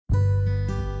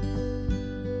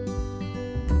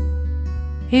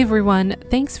Hey everyone,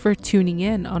 thanks for tuning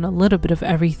in on A Little Bit of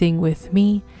Everything with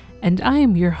me, and I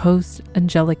am your host,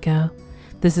 Angelica.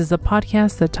 This is a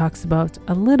podcast that talks about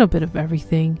a little bit of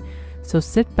everything, so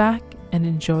sit back and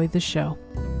enjoy the show.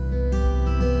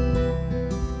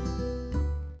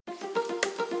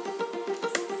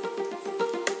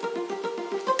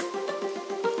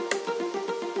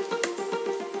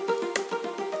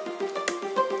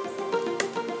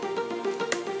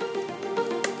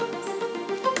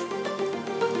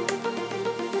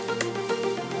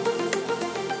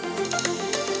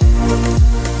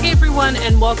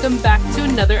 And welcome back to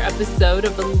another episode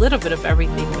of A Little Bit of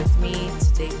Everything with me.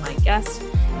 Today my guest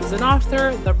is an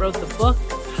author that wrote the book,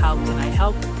 How Can I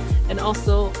Help? And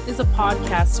also is a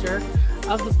podcaster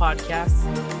of the podcast,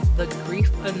 the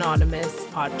Grief Anonymous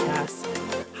podcast.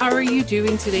 How are you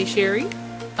doing today, Sherrie?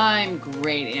 I'm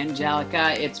great,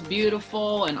 Angelica. It's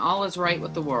beautiful and all is right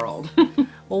with the world.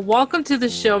 Well, welcome to the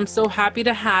show. I'm so happy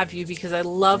to have you because I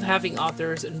love having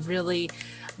authors and really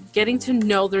getting to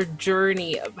know their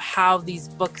journey of how these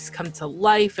books come to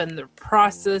life and their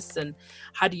process and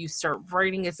how do you start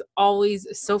writing. It's always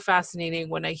so fascinating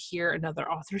when I hear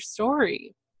another author's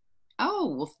story.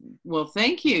 Oh, well,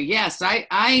 thank you. Yes, I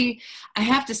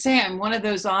have to say I'm one of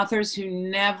those authors who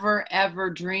never, ever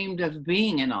dreamed of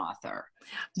being an author.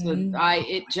 So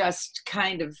it just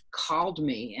kind of called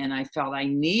me and I felt I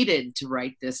needed to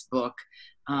write this book.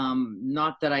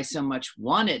 Not that I so much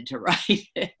wanted to write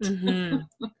it.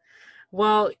 Mm-hmm.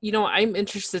 Well, I'm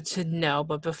interested to know,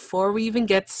 but before we even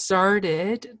get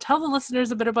started, tell the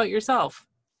listeners a bit about yourself.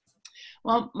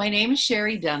 Well, my name is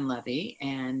Sherrie Dunlevy,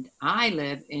 and I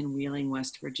live in Wheeling,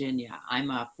 West Virginia. I'm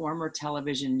a former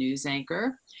television news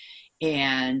anchor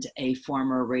and a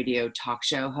former radio talk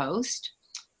show host,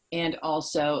 and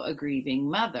also a grieving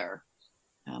mother.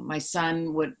 My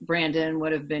son, Brandon,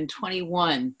 would have been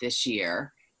 21 this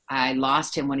year. I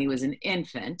lost him when he was an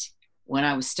infant, when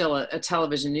I was still a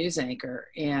television news anchor.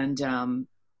 And,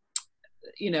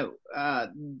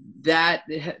 that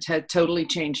had totally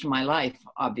changed my life,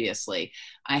 obviously.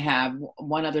 I have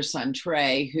one other son,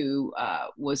 Trey, who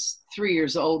was 3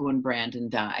 years old when Brandon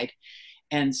died.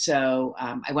 And so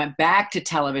I went back to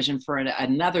television for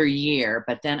another year,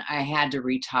 but then I had to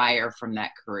retire from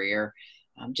that career.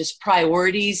 Just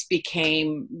priorities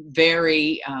became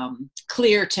very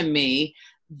clear to me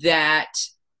that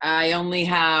I only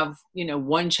have,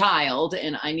 one child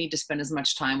and I need to spend as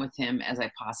much time with him as I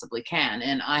possibly can.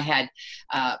 And I had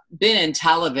been in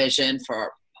television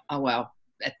for,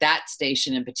 at that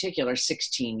station in particular,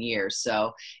 16 years.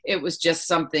 So it was just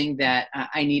something that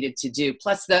I needed to do.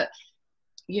 Plus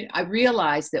I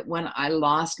realized that when I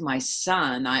lost my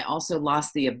son, I also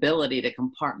lost the ability to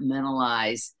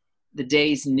compartmentalize the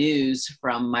day's news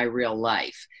from my real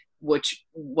life,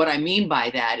 what I mean by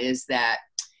that is that,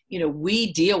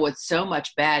 we deal with so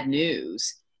much bad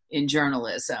news in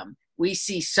journalism. We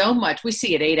see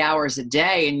it 8 hours a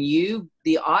day, and you,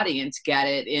 the audience, get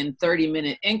it in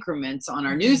 30-minute increments on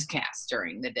our newscasts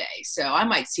during the day. So I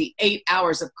might see 8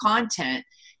 hours of content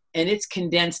and it's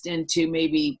condensed into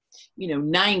maybe,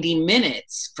 90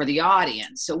 minutes for the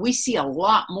audience. So we see a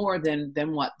lot more than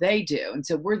what they do. And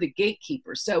so we're the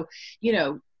gatekeepers. So,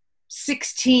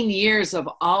 16 years of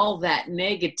all that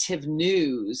negative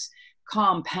news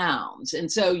compounds.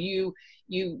 And so you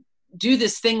do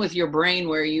this thing with your brain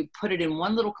where you put it in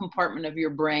one little compartment of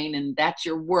your brain, and that's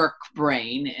your work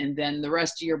brain. And then the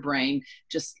rest of your brain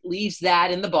just leaves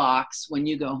that in the box when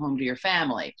you go home to your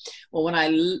family. Well, when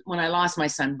I lost my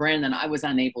son, Brandon, I was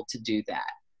unable to do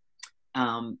that.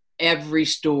 Every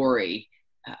story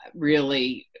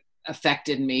really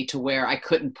affected me to where I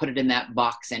couldn't put it in that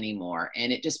box anymore.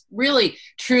 And it just really,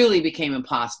 truly became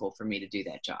impossible for me to do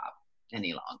that job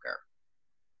any longer.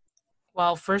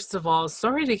 Well, first of all,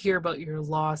 sorry to hear about your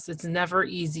loss. It's never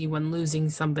easy when losing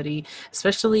somebody,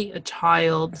 especially a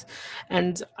child.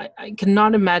 And I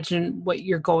cannot imagine what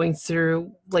you're going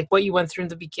through, like what you went through in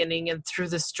the beginning and through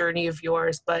this journey of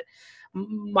yours. But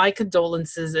my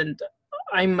condolences, and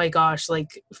I'm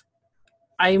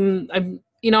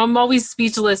always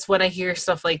speechless when I hear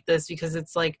stuff like this, because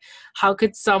it's like, how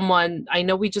could someone, I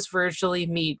know we just virtually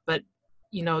meet, but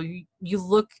you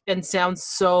look and sound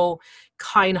so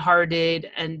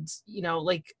kind-hearted, and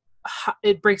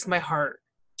it breaks my heart.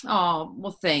 Oh,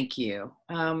 well, thank you.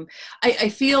 I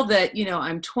feel that,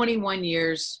 I'm 21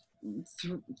 years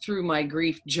through my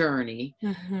grief journey.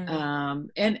 Mm-hmm.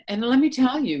 And let me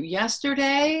tell you,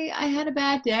 yesterday I had a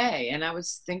bad day and I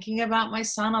was thinking about my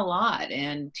son a lot,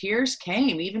 and tears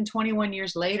came even 21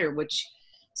 years later, which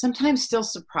sometimes still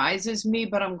surprises me,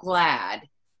 but I'm glad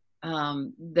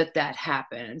that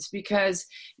happens, because,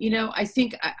 I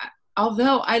think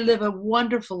although I live a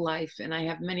wonderful life and I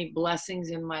have many blessings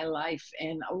in my life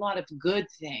and a lot of good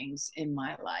things in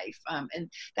my life, and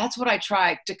that's what I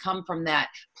try to come from that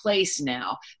place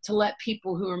now, to let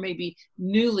people who are maybe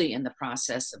newly in the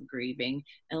process of grieving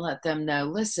and let them know,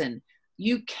 listen,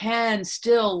 you can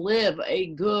still live a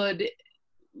good,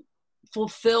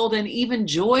 fulfilled, and even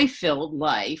joy-filled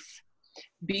life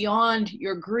beyond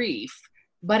your grief,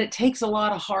 but it takes a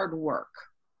lot of hard work.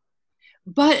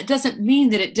 But it doesn't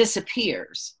mean that it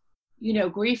disappears. You know,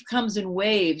 grief comes in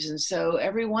waves. And so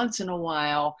every once in a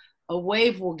while, a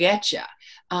wave will get you.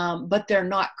 But they're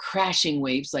not crashing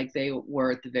waves like they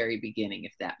were at the very beginning,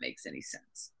 if that makes any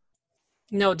sense.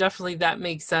 No, definitely that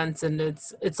makes sense. And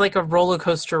it's like a roller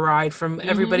coaster ride from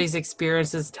everybody's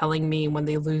experiences telling me when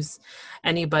they lose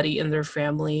anybody in their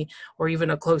family or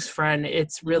even a close friend.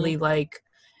 It's really like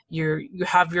you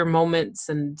have your moments,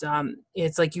 and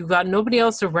it's like you got nobody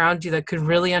else around you that could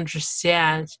really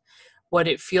understand what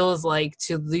it feels like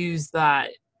to lose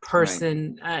that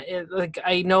person. Right. Like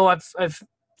I know I've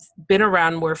been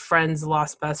around where friends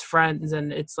lost best friends,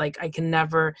 and it's like I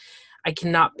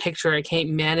cannot picture, I can't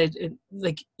manage it.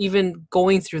 Like even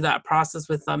going through that process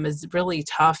with them is really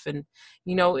tough. And,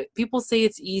 you know, people say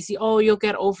it's easy. Oh, you'll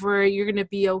get over it. You're going to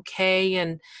be okay.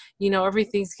 And, you know,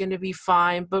 everything's going to be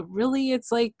fine. But really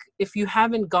it's like, if you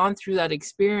haven't gone through that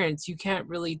experience, you can't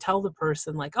really tell the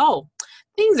person like, oh,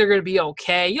 things are going to be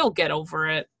okay. You'll get over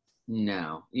it.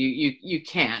 No, you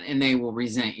can't. And they will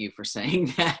resent you for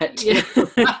saying that. Yeah.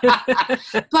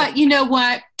 But you know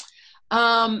what?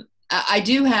 I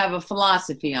do have a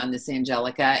philosophy on this,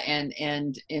 Angelica,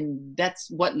 and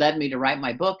that's what led me to write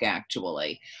my book,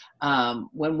 actually.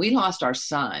 When we lost our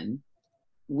son,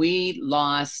 we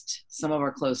lost some of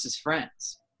our closest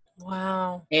friends.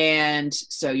 Wow. And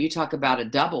so you talk about a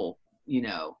double,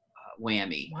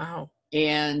 whammy. Wow.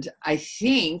 And I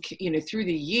think, through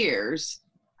the years,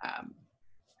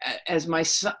 as my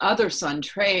other son,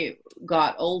 Trey,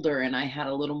 got older and I had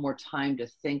a little more time to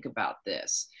think about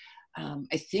this,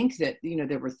 I think that,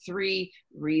 there were 3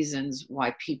 reasons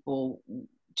why people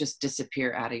just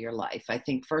disappear out of your life. I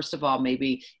think, first of all,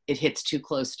 maybe it hits too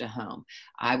close to home.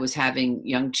 I was having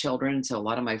young children, so a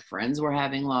lot of my friends were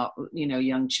having,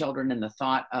 young children, and the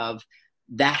thought of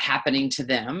that happening to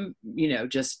them,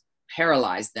 just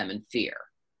paralyzed them in fear.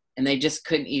 And they just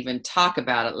couldn't even talk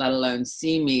about it, let alone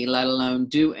see me, let alone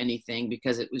do anything,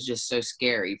 because it was just so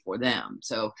scary for them.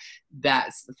 So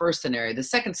that's the first scenario. The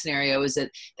second scenario is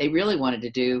that they really wanted to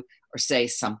do or say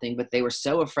something, but they were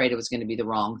so afraid it was going to be the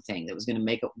wrong thing, that was going to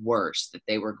make it worse, that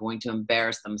they were going to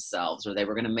embarrass themselves, or they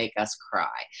were going to make us cry.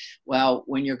 Well,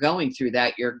 when you're going through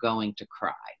that, you're going to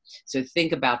cry. So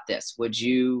think about this. Would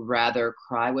you rather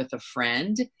cry with a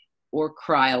friend or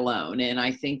cry alone? And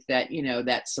I think that,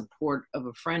 that support of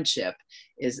a friendship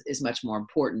is much more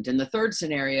important. And the third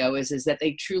scenario is that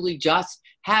they truly just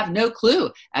have no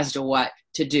clue as to what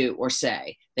to do or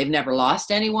say. They've never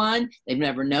lost anyone. They've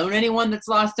never known anyone that's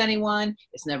lost anyone.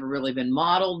 It's never really been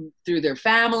modeled through their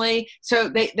family. So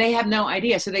they have no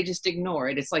idea. So they just ignore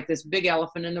it. It's like this big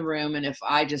elephant in the room. And if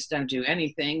I just don't do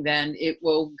anything, then it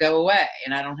will go away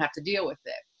and I don't have to deal with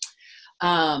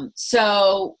it.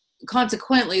 So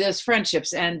consequently, those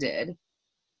friendships ended.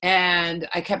 And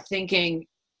I kept thinking,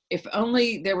 if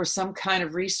only there was some kind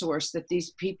of resource that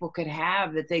these people could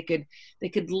have, that they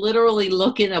could literally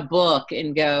look in a book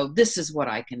and go, this is what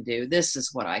I can do, this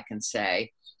is what I can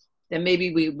say, then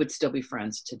maybe we would still be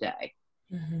friends today.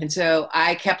 Mm-hmm. And so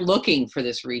I kept looking for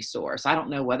this resource. I don't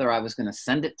know whether I was going to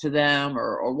send it to them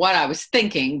or what I was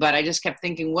thinking, but I just kept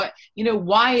thinking,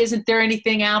 why isn't there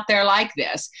anything out there like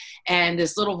this? And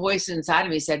this little voice inside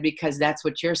of me said, because that's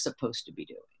what you're supposed to be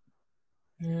doing.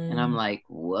 And I'm like,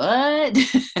 what?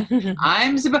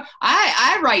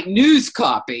 I write news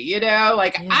copy,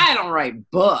 I don't write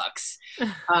books.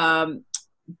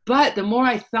 But the more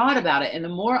I thought about it and the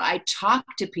more I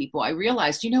talked to people, I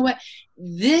realized,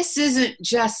 this isn't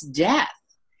just death.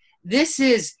 This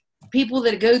is people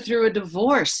that go through a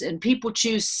divorce, and people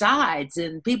choose sides,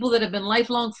 and people that have been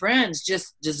lifelong friends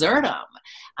just desert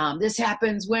them. This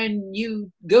happens when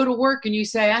you go to work and you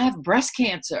say, I have breast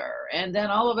cancer. And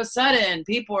then all of a sudden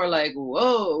people are like,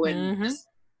 whoa, and just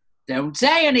don't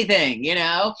say anything,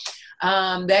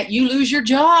 that you lose your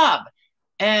job.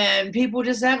 And people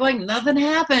just act like nothing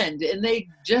happened, and they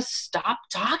just stop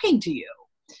talking to you.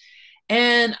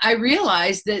 And I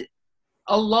realized that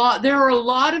there are a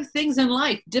lot of things in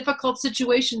life, difficult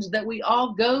situations that we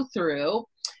all go through,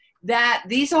 that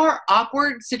these are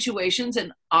awkward situations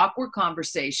and awkward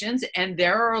conversations. And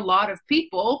there are a lot of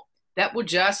people that will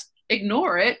just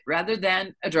ignore it rather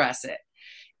than address it.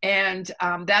 And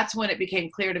that's when it became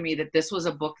clear to me that this was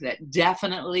a book that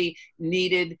definitely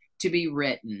needed to be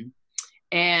written.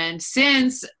 And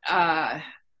since I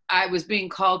was being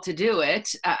called to do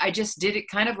it, I just did it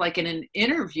kind of like in an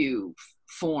interview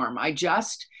form. I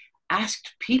just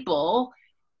asked people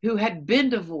who had been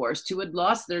divorced, who had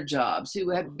lost their jobs, who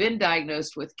had been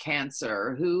diagnosed with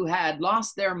cancer, who had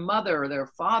lost their mother, their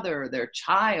father, their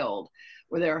child,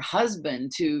 or their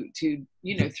husband to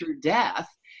through death.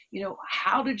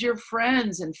 How did your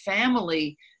friends and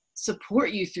family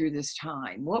support you through this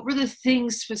time? What were the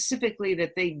things specifically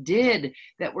that they did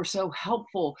that were so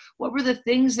helpful? What were the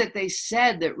things that they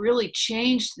said that really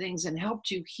changed things and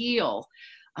helped you heal?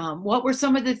 What were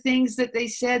some of the things that they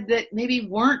said that maybe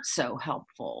weren't so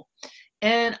helpful?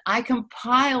 And I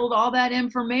compiled all that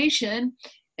information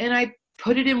and I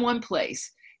put it in one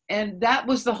place. And that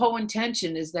was the whole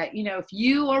intention, is that, if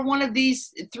you are one of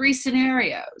these 3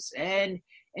 scenarios and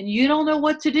you don't know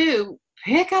what to do,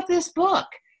 pick up this book,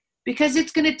 because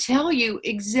it's going to tell you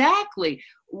exactly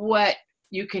what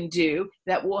you can do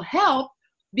that will help,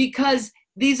 because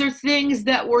these are things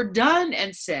that were done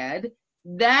and said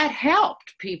that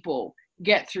helped people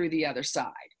get through the other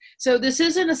side. So this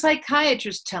isn't a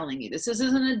psychiatrist telling you. This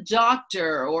isn't a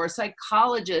doctor or a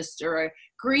psychologist or a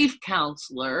grief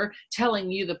counselor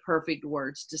telling you the perfect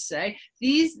words to say.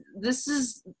 This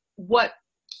is what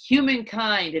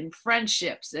humankind and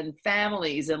friendships and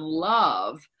families and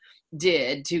love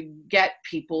did to get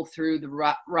people through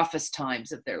the roughest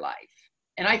times of their life.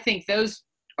 And I think those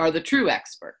are the true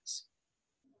experts.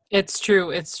 It's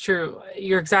true. It's true.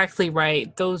 You're exactly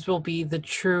right. Those will be the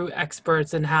true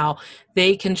experts in how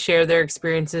they can share their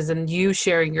experiences, and you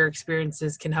sharing your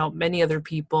experiences can help many other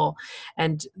people.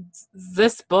 And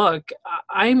this book,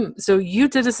 so you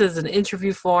did this as an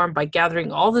interview form by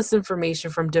gathering all this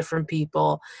information from different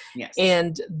people. Yes.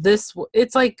 And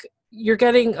it's like you're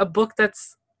getting a book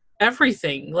that's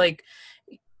everything. Like,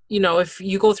 if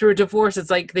you go through a divorce, it's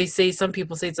like some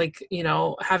people say it's like,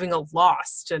 having a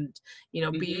loss, and,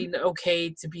 being okay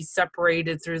to be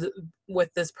separated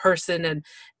with this person and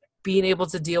being able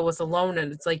to deal with alone.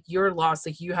 And it's like your loss,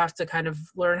 like you have to kind of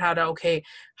learn how to, okay,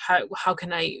 how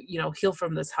can I, heal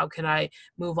from this? How can I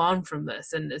move on from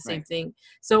this? And the same thing.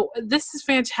 So this is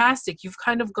fantastic. You've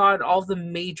kind of got all the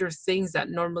major things that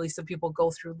normally some people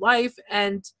go through life,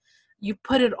 and you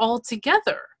put it all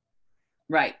together.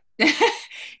 Right.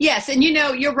 Yes. And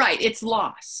you're right. It's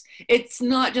loss. It's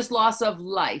not just loss of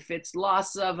life. It's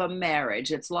loss of a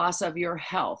marriage. It's loss of your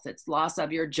health. It's loss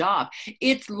of your job.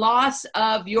 It's loss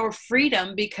of your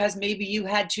freedom, because maybe you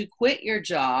had to quit your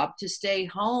job to stay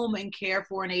home and care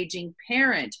for an aging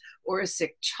parent or a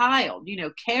sick child,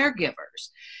 caregivers.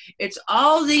 It's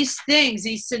all these things,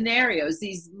 these scenarios,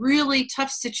 these really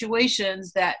tough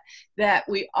situations that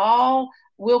we all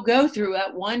will go through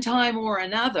at one time or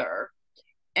another.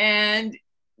 And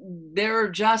there are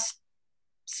just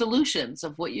solutions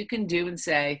of what you can do and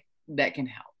say that can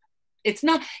help. It's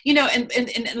not,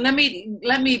 and let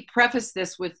me preface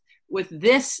this with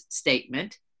this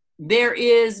statement. There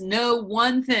is no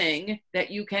one thing that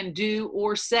you can do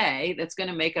or say that's going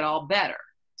to make it all better.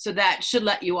 So that should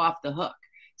let you off the hook.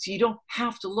 So you don't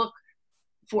have to look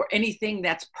for anything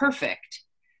that's perfect,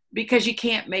 because you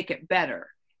can't make it better.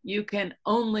 You can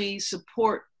only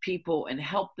support people and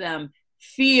help them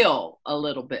feel a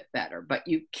little bit better, but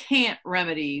you can't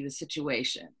remedy the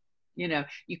situation. You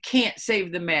can't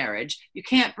save the marriage. You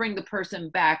can't bring the person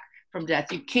back from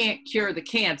death. You can't cure the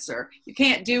cancer. You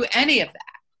can't do any of that.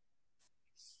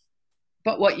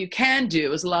 But what you can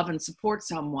do is love and support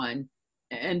someone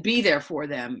and be there for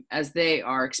them as they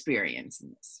are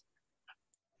experiencing this.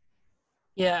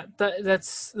 Yeah,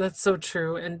 that's so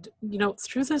true. And,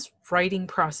 through this writing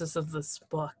process of this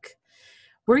book,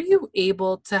 were you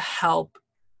able to help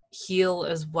heal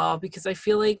as well? Because I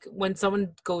feel like when someone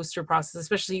goes through a process,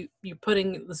 especially you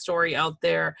putting the story out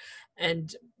there,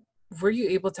 and were you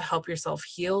able to help yourself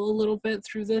heal a little bit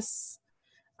through this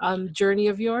journey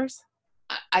of yours?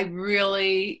 I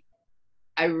really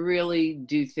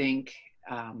do think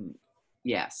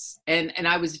yes. And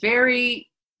I was very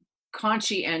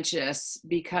conscientious,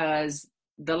 because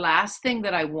the last thing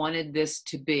that I wanted this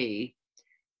to be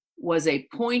was a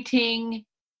pointing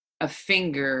a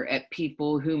finger at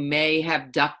people who may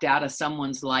have ducked out of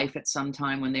someone's life at some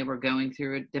time when they were going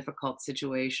through a difficult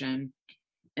situation,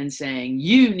 and saying,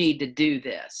 you need to do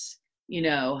this.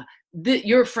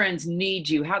 Your friends need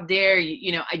you. How dare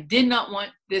you? I did not want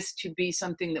this to be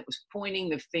something that was pointing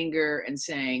the finger and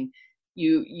saying,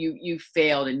 you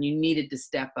failed and you needed to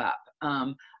step up.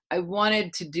 I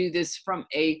wanted to do this from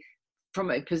a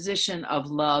position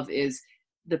of love. Is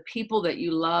the people that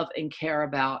you love and care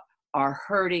about are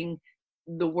hurting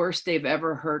the worst they've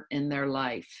ever hurt in their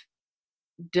life,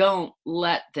 don't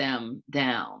let them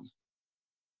down.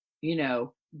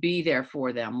 Be there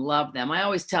for them, love them. I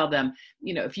always tell them,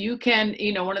 if you can,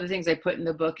 one of the things I put in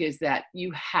the book is that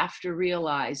you have to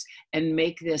realize and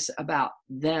make this about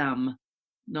them,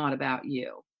 not about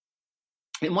you.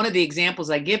 And one of the examples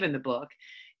I give in the book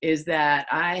is that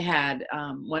I had,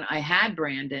 when I had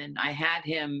Brandon, I had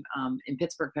him in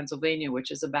Pittsburgh, Pennsylvania,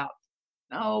 which is about,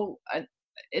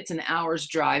 it's an hour's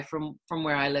drive from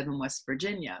where I live in West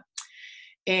Virginia.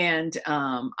 And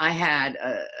I had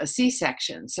a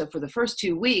C-section. So for the first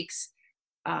 2 weeks,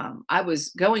 I was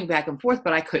going back and forth,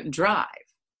 but I couldn't drive.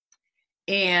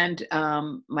 And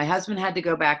my husband had to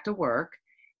go back to work.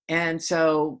 And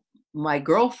so my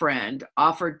girlfriend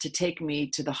offered to take me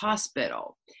to the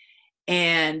hospital.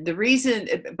 And the reason,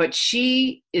 but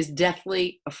she is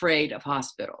deathly afraid of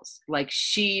hospitals. Like,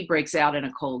 she breaks out in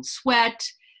a cold sweat.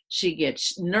 She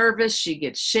gets nervous. She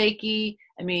gets shaky.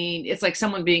 I mean, it's like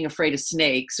someone being afraid of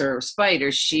snakes or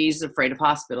spiders. She's afraid of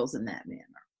hospitals in that manner.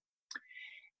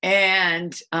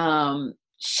 And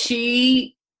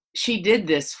she did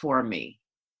this for me,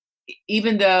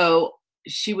 even though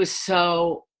she was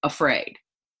so afraid.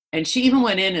 And she even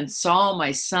went in and saw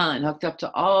my son hooked up to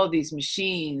all these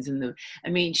machines.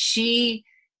 She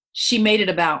made it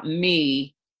about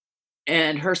me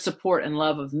and her support and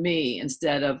love of me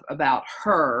instead of about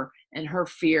her and her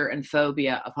fear and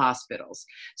phobia of hospitals.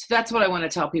 So that's what I want to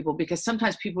tell people, because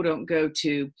sometimes people don't go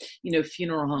to,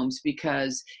 funeral homes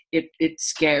because it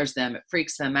scares them, it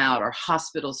freaks them out, or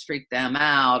hospitals freak them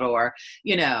out, or,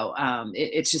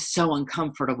 it's just so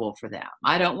uncomfortable for them.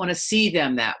 I don't want to see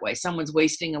them that way. Someone's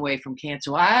wasting away from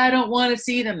cancer. I don't want to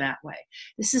see them that way.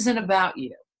 This isn't about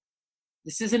you.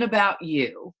 This isn't about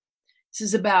you. This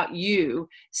is about you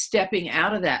stepping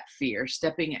out of that fear,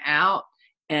 stepping out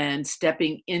and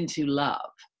stepping into love.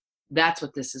 That's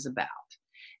what this is about.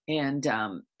 And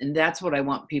that's what I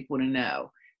want people to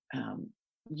know.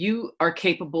 You are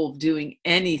capable of doing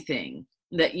anything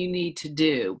that you need to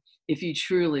do if you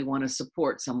truly want to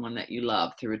support someone that you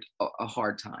love through a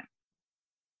hard time.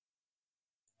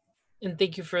 And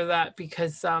thank you for that,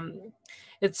 because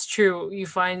it's true. You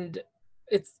find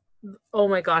it's, oh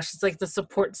my gosh, it's like the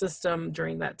support system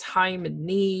during that time and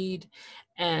need,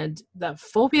 and that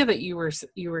phobia that you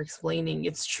were explaining.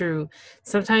 It's true.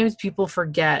 Sometimes people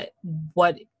forget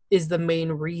what is the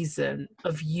main reason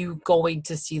of you going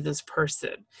to see this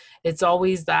person. It's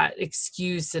always that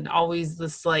excuse, and always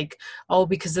this like, oh,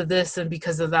 because of this and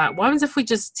because of that. What happens if we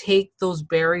just take those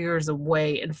barriers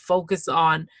away and focus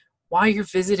on why you're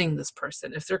visiting this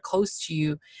person? If they're close to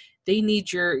you, they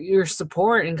need your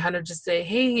support, and kind of just say,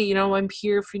 hey, I'm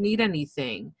here if you need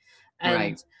anything. And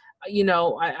right.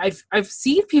 I've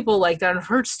seen people like that, and I've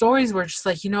heard stories where just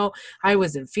like, I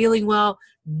wasn't feeling well.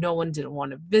 No one didn't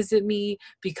want to visit me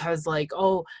because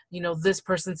this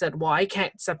person said, well, I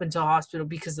can't step into a hospital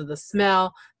because of the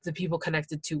smell. The people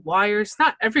connected to wires.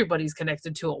 Not everybody's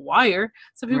connected to a wire.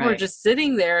 Some people are just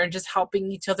sitting there and just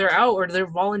helping each other out, or they're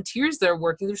volunteers. They're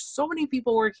working. There's so many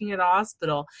people working at a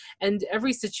hospital, and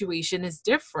every situation is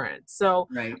different. So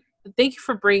thank you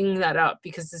for bringing that up,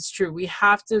 because it's true. We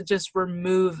have to just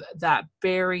remove that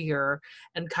barrier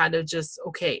and kind of just,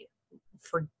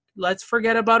 let's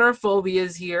forget about our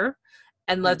phobias here,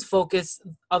 and let's focus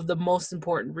of the most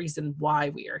important reason why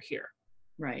we are here.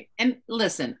 Right. And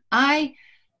listen, I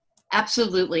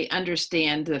absolutely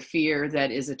understand the fear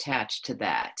that is attached to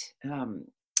that.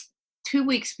 2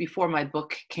 weeks before my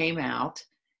book came out,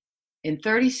 in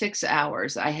 36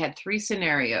 hours, I had 3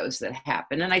 scenarios that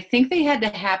happened. And I think they had to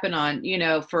happen on,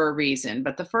 for a reason.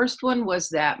 But the first one was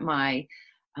that my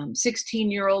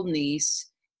 16-year-old niece,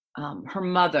 her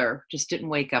mother just didn't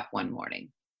wake up one morning.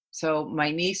 So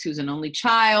my niece, who's an only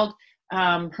child,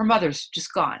 her mother's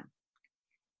just gone.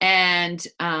 And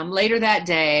later that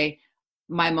day,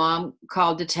 my mom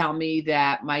called to tell me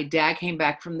that my dad came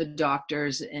back from the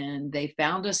doctors and they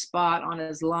found a spot on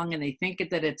his lung and they think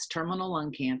that it's terminal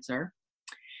lung cancer.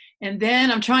 And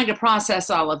then I'm trying to process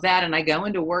all of that, and I go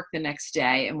into work the next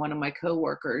day, and one of my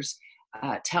coworkers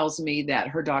tells me that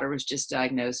her daughter was just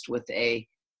diagnosed with a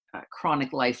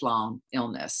chronic lifelong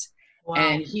illness. Wow.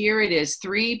 And here it is,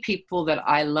 3 people that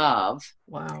I love.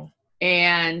 Wow.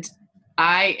 And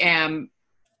I am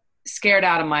scared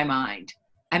out of my mind.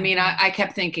 I mean, I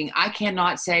kept thinking, I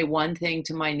cannot say one thing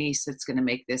to my niece that's going to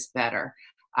make this better.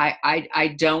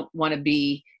 I don't want to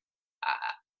be,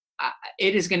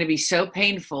 it is going to be so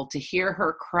painful to hear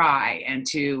her cry and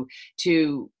to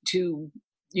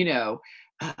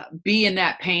be in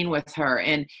that pain with her.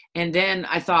 And then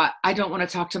I thought, I don't want to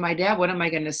talk to my dad. What am I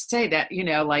going to say? That,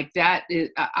 like that is,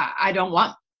 I don't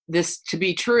want this to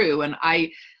be true. And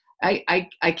I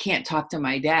can't talk to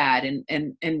my dad,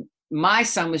 and my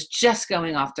son was just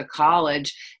going off to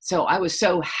college. So I was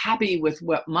so happy with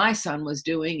what my son was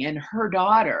doing, and her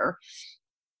daughter,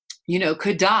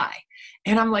 could die.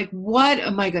 And I'm like, what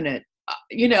am I going to,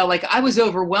 like I was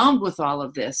overwhelmed with all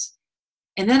of this.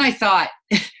 And then I thought,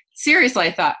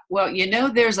 seriously, well,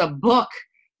 there's a book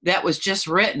that was just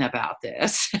written about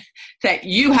this that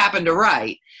you happened to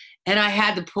write. And I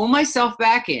had to pull myself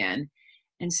back in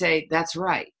and say, that's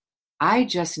right. I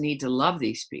just need to love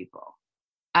these people.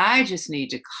 I just need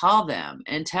to call them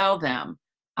and tell them,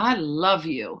 I love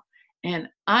you. And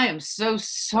I am so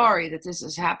sorry that this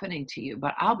is happening to you,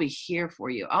 but I'll be here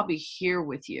for you. I'll be here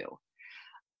with you.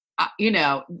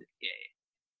 And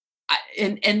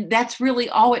that's really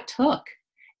all it took.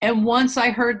 And once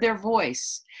I heard their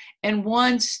voice, and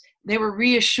once they were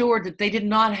reassured that they did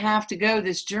not have to go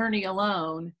this journey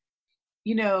alone,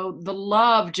 the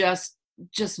love just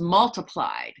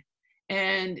multiplied,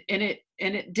 and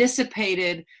it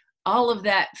dissipated all of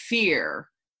that fear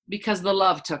because the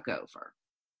love took over.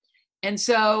 And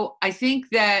so I think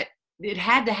that it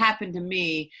had to happen to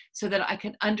me so that I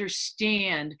can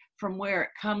understand from where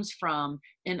it comes from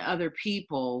in other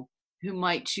people who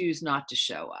might choose not to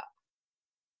show up.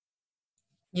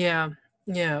 Yeah.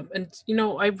 Yeah. And,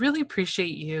 I really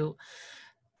appreciate you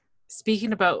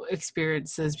speaking about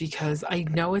experiences, because I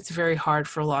know it's very hard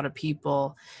for a lot of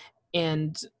people.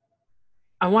 And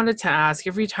I wanted to ask,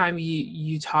 every time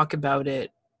you talk about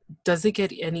it, does it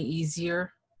get any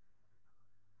easier?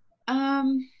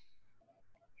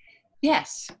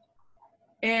 Yes.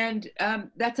 And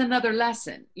that's another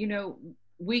lesson.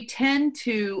 We tend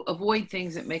to avoid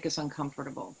things that make us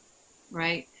uncomfortable,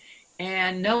 right?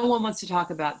 And no one wants to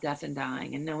talk about death and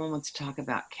dying, and no one wants to talk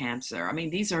about cancer. I mean,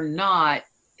 these are not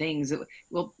things that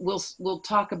we'll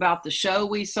talk about the show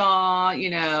we saw,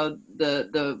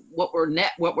 the what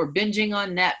we're binging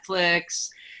on Netflix.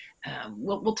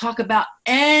 We'll talk about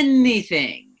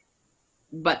anything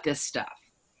but this stuff,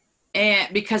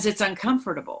 and because it's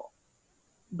uncomfortable.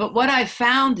 But what I've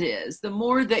found is the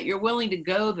more that you're willing to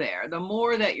go there, the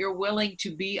more that you're willing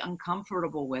to be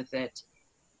uncomfortable with it,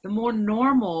 the more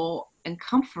normal and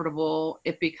comfortable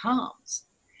it becomes.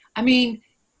 I mean,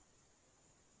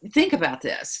 think about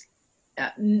this.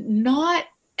 Not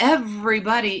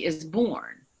everybody is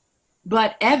born,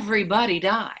 but everybody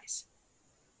dies.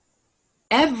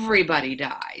 Everybody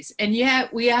dies. And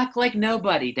yet we act like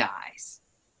nobody dies.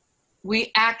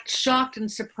 We act shocked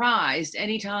and surprised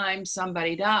anytime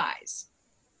somebody dies.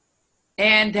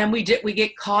 And then we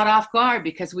get caught off guard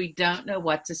because we don't know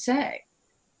what to say.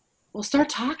 Well, start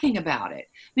talking about it.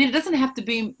 I mean, it doesn't have to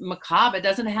be macabre. It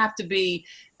doesn't have to be,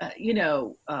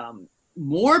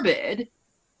 morbid.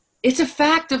 It's a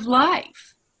fact of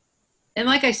life. And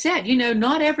like I said,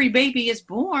 not every baby is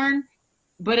born,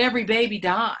 but every baby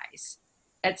dies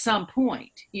at some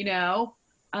point,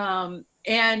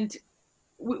 and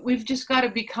we've just got to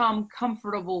become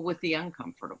comfortable with the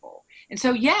uncomfortable. And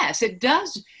so, yes, it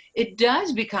does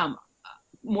become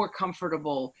more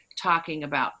comfortable talking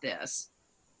about this,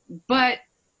 but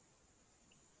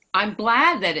I'm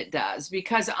glad that it does,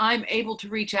 because I'm able to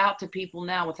reach out to people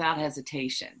now without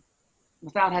hesitation.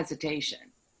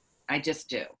 I just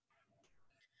do.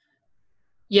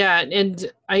 Yeah. And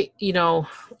I,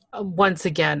 once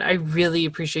again, I really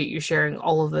appreciate you sharing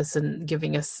all of this and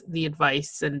giving us the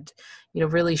advice, and,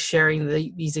 really sharing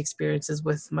these experiences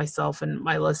with myself and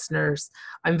my listeners.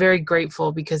 I'm very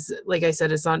grateful because, like I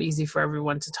said, it's not easy for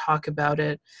everyone to talk about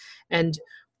it. And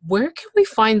where can we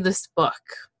find this book?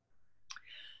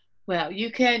 Well,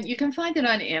 you can find it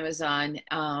on Amazon.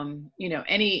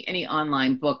 Any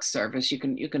online book service, you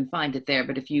can find it there.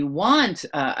 But if you want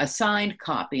a signed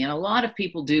copy, and a lot of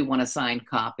people do want a signed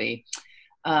copy,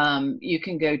 you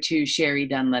can go to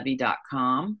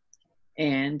sherriedunlevy.com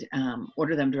and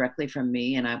order them directly from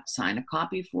me, and I'll sign a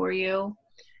copy for you.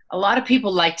 A lot of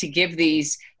people like to give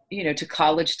these, to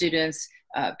college students,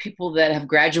 people that have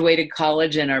graduated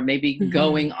college and are maybe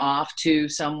going off to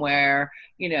somewhere,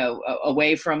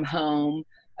 away from home.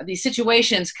 These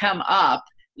situations come up,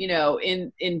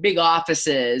 in big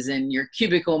offices and your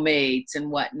cubicle mates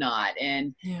and whatnot.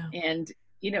 And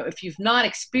if you've not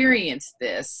experienced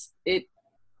this,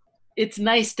 it's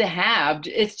nice to have.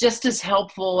 It's just as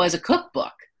helpful as a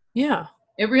cookbook. Yeah.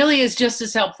 It really is just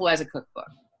as helpful as a cookbook.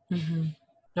 Mm-hmm.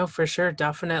 No, for sure.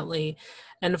 Definitely.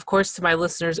 And of course, to my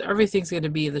listeners, everything's going to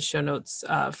be in the show notes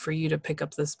for you to pick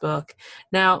up this book.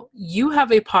 Now, you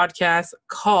have a podcast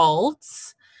called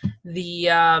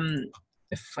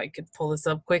if I could pull this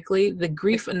up quickly, The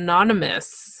Grief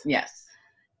Anonymous. Yes.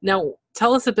 Now,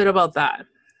 tell us a bit about that.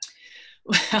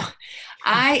 Well,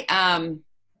 I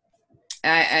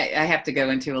I have to go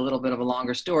into a little bit of a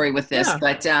longer story with this, Yeah.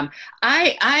 but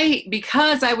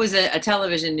because I was a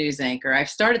television news anchor, I've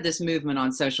started this movement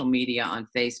on social media on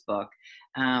Facebook,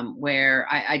 where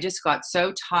I just got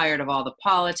so tired of all the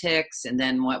politics, and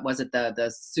then what was it,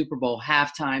 the Super Bowl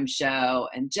halftime show,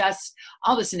 and just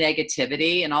all this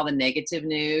negativity and all the negative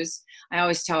news. I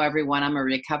always tell everyone I'm a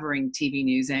recovering TV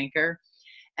news anchor.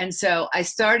 And so I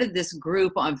started this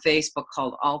group on Facebook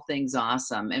called All Things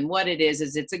Awesome. And what it is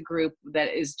it's a group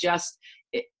that is just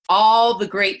all the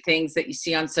great things that you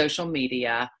see on social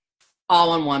media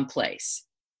all in one place.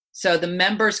 So the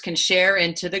members can share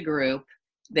into the group.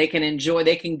 They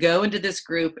can go into this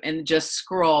group and just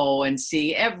scroll and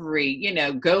see every,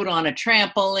 goat on a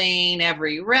trampoline,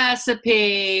 every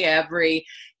recipe, every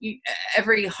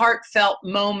heartfelt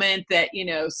moment that,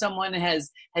 someone has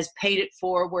paid it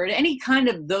forward. Any kind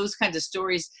of those kinds of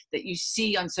stories that you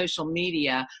see on social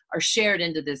media are shared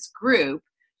into this group.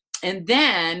 And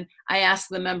then I ask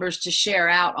the members to share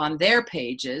out on their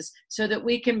pages so that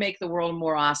we can make the world a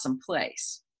more awesome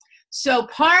place. So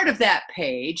part of that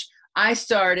page, I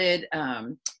started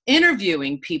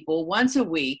interviewing people once a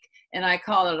week, and I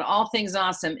call it All Things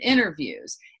Awesome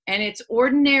Interviews. And it's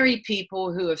ordinary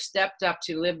people who have stepped up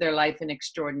to live their life in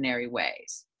extraordinary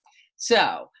ways.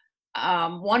 So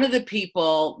one of the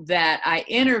people that I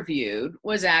interviewed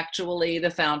was actually the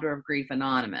founder of Grief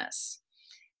Anonymous.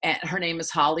 And her name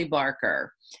is Holly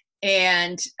Barker.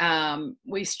 And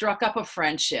we struck up a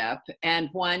friendship. And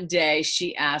one day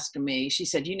she asked me, she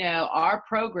said, our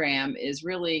program is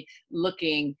really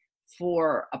looking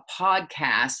for a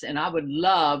podcast, and I would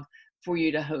love for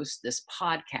you to host this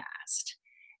podcast.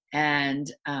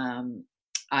 And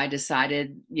I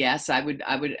decided, yes, I would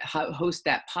host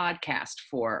that podcast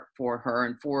for her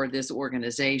and for this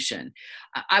organization.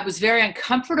 I was very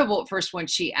uncomfortable at first when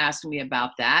she asked me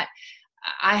about that.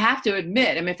 I have to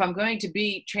admit, if I'm going to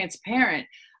be transparent,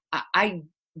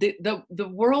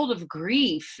 the world of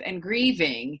grief and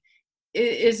grieving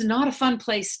is not a fun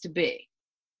place to be.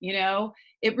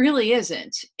 It really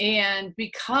isn't. And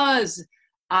because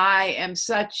I am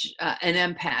such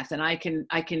an empath, and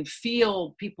I can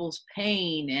feel people's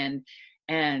pain,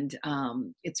 and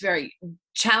it's very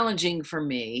challenging for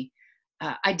me.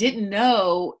 I didn't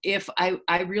know if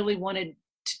I really wanted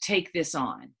to take this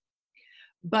on.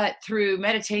 But through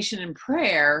meditation and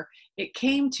prayer, it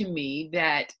came to me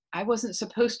that I wasn't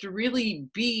supposed to really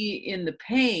be in the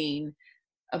pain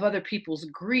of other people's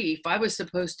grief. I was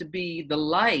supposed to be the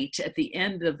light at the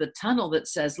end of the tunnel that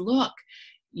says, look,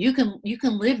 you can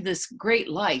live this great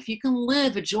life. You can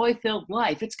live a joy-filled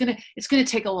life. It's gonna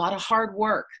take a lot of hard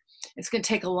work. It's gonna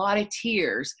take a lot of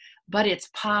tears, but it's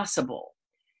possible.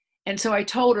 And so I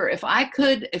told her, if I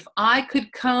could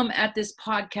come at this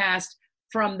podcast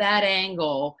from that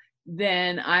angle,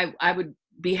 then I would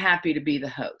be happy to be the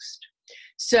host.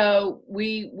 So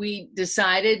we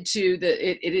decided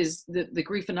the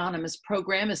Grief Anonymous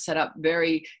program is set up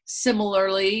very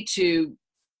similarly to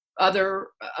other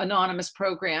anonymous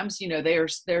programs.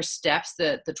 There's steps,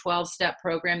 the 12-step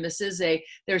program.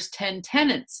 There's 10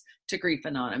 tenets to Grief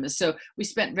Anonymous. So we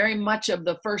spent very much of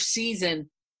the first season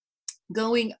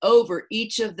going over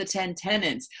each of the 10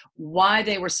 tenets, why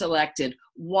they were selected,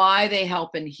 why they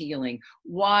help in healing,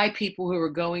 why people who are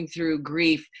going through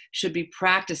grief should be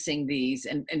practicing these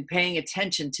and paying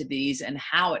attention to these, and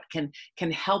how it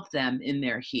can help them in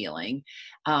their healing.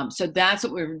 So that's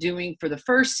what we're doing for the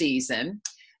first season.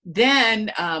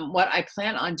 Then what I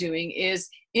plan on doing is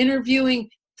interviewing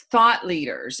thought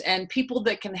leaders and people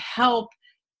that can help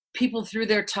people through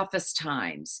their toughest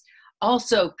times.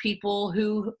 Also, people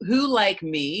who like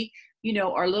me,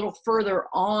 are a little further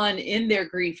on in their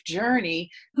grief journey,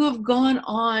 who have gone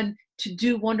on to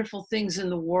do wonderful things in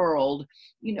the world,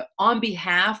 on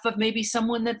behalf of maybe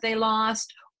someone that they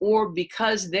lost, or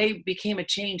because they became a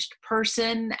changed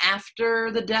person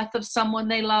after the death of someone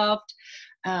they loved.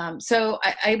 So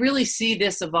I really see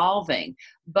this evolving,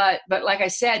 but like I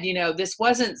said, this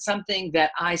wasn't something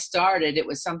that I started. It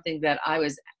was something that I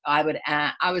was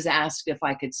asked if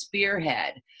I could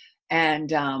spearhead,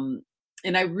 and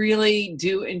I really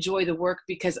do enjoy the work,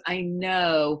 because I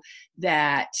know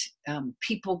that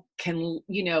people can,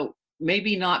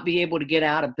 maybe not be able to get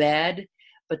out of bed,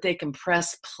 but they can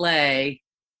press play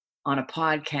on a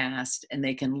podcast and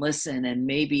they can listen and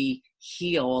maybe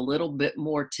heal a little bit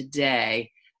more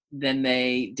today than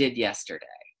they did yesterday.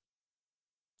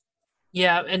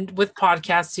 Yeah, and with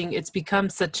podcasting, it's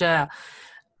become such a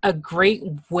great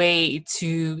way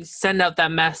to send out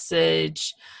that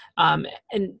message,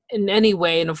 in any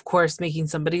way, and of course making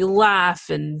somebody laugh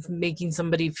and making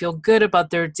somebody feel good about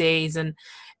their days. And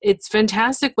it's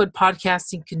fantastic what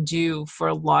podcasting can do for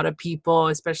a lot of people,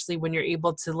 especially when you're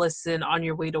able to listen on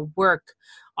your way to work,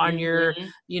 on your,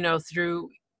 Mm-hmm.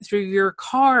 through your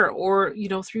car, or,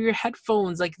 through your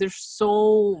headphones. Like, there's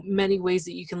so many ways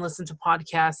that you can listen to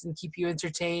podcasts and keep you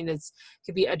entertained. It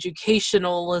could be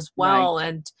educational as Right. well.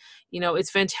 And,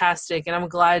 it's fantastic. And I'm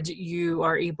glad you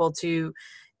are able to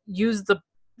use the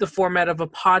format of a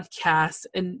podcast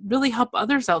and really help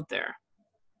others out there.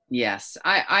 Yes,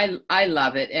 I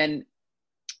love it. And,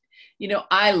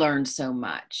 I learned so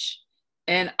much.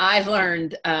 And I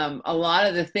learned a lot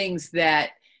of the things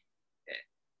that,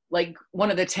 like, one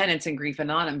of the tenets in Grief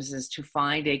Anonymous is to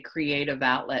find a creative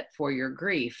outlet for your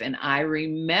grief. And I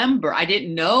remember, I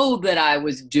didn't know that I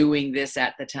was doing this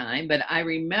at the time, but I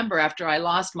remember after I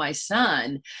lost my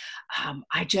son,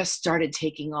 I just started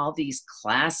taking all these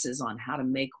classes on how to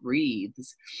make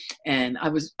wreaths. And I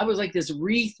was like this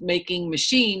wreath making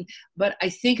machine. But I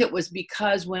think it was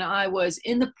because when I was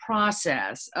in the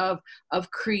process of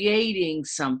creating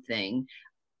something,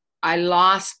 I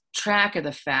lost track of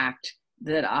the fact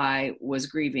that I was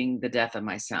grieving the death of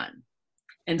my son.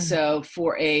 And so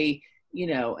for an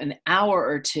hour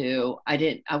or two,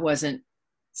 I wasn't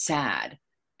sad.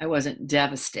 I wasn't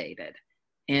devastated.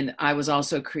 And I was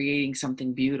also creating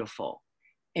something beautiful.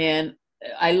 And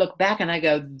I look back and I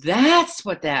go, that's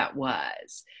what that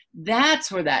was.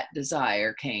 That's where that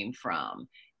desire came from.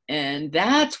 And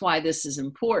that's why this is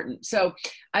important. So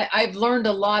I've learned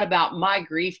a lot about my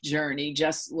grief journey,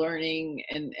 just learning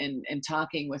and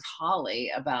talking with Holly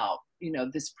about,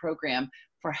 this program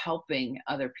for helping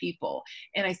other people.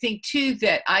 And I think too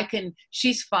that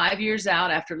she's 5 years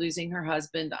out after losing her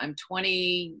husband. I'm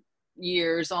 20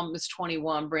 years, almost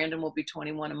 21. Brandon will be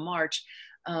 21 in March.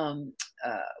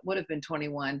 Would have been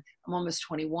 21. I'm almost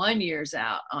 21 years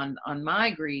out on my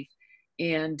grief.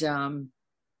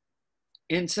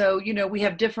 And so, we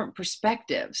have different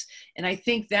perspectives. And I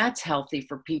think that's healthy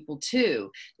for people too,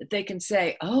 that they can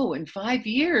say, oh, in 5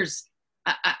 years,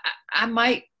 I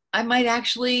might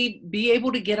actually be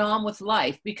able to get on with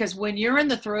life. Because when you're in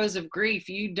the throes of grief,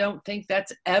 you don't think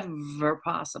that's ever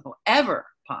possible.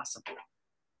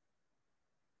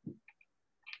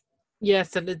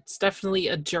 Yes, and it's definitely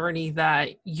a journey that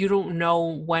you don't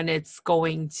know when it's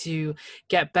going to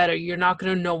get better. You're not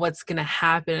going to know what's going to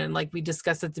happen. And like we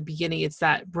discussed at the beginning, it's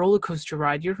that roller coaster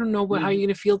ride. You don't know how you're going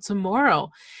to feel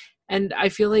tomorrow. And I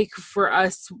feel like for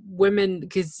us women,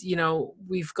 because,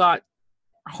 we've got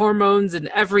hormones and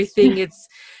everything, it's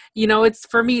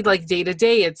for me like day to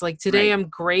day. It's like today Right. I'm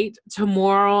great.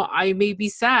 Tomorrow I may be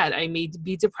sad. I may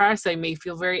be depressed. I may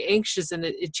feel very anxious, and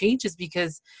it changes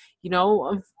because,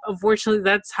 unfortunately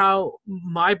that's how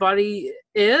my body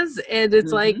is. And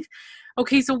it's like,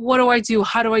 okay, so what do I do?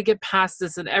 How do I get past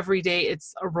this? And every day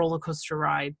it's a roller coaster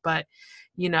ride. But,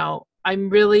 I'm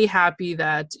really happy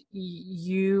that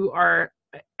you are.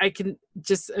 I can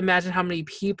just imagine how many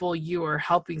people you are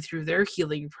helping through their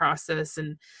healing process.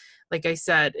 And like I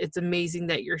said, it's amazing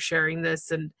that you're sharing this.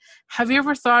 And have you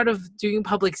ever thought of doing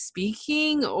public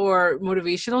speaking or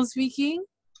motivational speaking?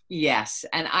 Yes,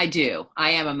 and I do.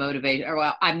 I am I'm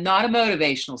not a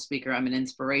motivational speaker. I'm an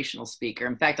inspirational speaker.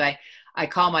 In fact, I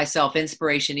call myself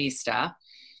inspirationista.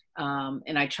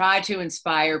 And I try to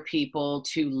inspire people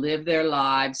to live their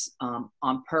lives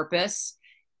on purpose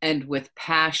and with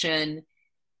passion,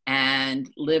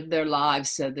 and live their lives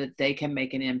so that they can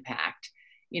make an impact.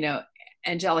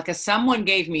 Angelica, someone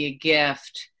gave me a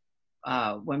gift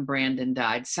when Brandon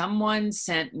died. Someone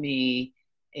sent me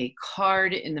a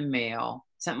card in the mail,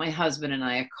 sent my husband and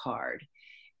I a card.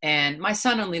 And my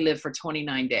son only lived for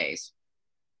 29 days.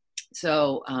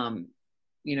 So,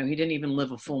 he didn't even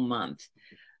live a full month.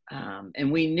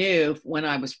 And we knew when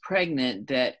I was pregnant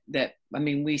that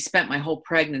we spent my whole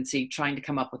pregnancy trying to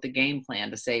come up with a game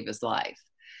plan to save his life.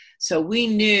 So we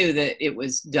knew that it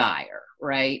was dire,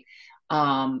 right?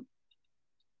 And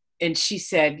she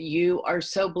said, you are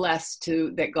so blessed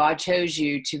that God chose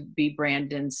you to be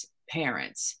Brandon's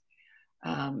parents.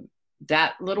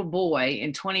 That little boy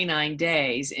in 29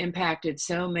 days impacted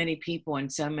so many people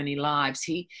and so many lives.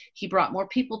 He brought more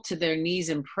people to their knees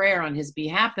in prayer on his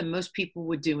behalf than most people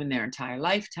would do in their entire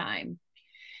lifetime.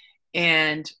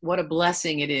 And what a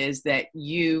blessing it is that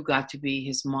you got to be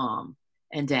his mom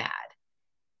and dad.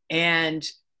 And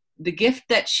the gift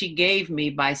that she gave me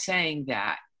by saying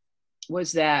that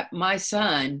was that my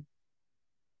son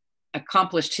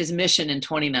accomplished his mission in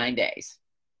 29 days.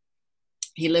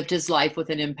 He lived his life with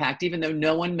an impact, even though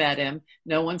no one met him,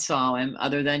 no one saw him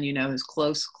other than, his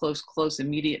close,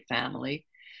 immediate family.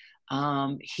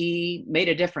 He made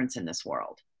a difference in this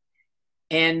world.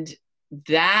 And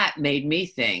that made me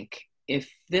think, if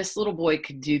this little boy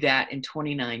could do that in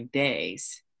 29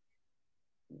 days,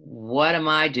 what am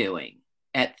I doing?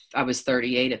 I was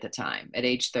 38 at the time, at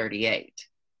age 38.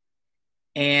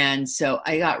 And so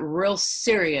I got real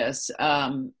serious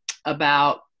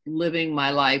about living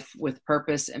my life with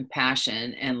purpose and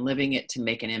passion and living it to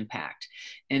make an impact.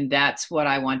 And that's what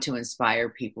I want to inspire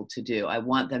people to do. I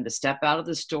want them to step out of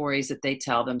the stories that they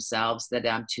tell themselves, that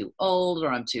I'm too old,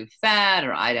 or I'm too fat,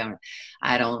 or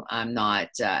I'm not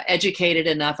educated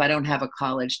enough. I don't have a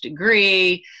college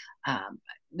degree.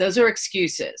 Those are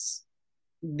excuses.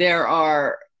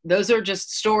 Those are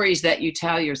just stories that you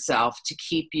tell yourself to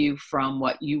keep you from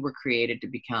what you were created to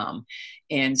become.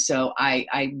 And so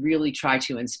I really try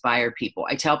to inspire people.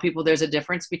 I tell people there's a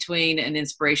difference between an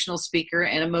inspirational speaker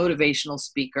and a motivational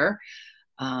speaker.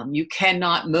 You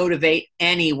cannot motivate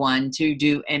anyone to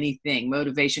do anything.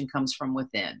 Motivation comes from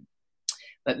within.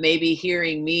 But maybe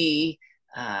hearing me,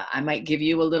 I might give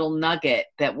you a little nugget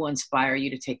that will inspire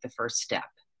you to take the first step.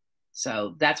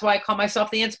 So that's why I call myself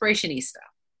the Inspirationista.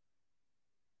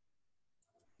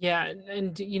 Yeah.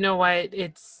 And you know what?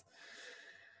 It's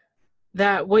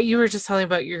that what you were just telling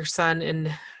about your son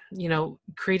and,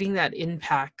 creating that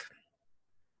impact.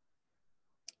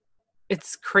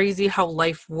 It's crazy how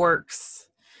life works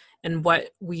and what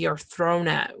we are thrown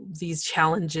at, these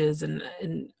challenges, and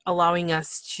allowing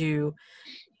us to,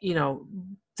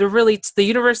 the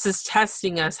universe is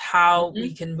testing us how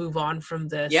we can move on from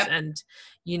this. Yep. And,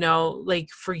 like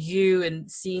for you, and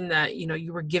seeing that,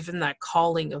 you were given that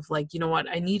calling of like, you know what,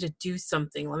 I need to do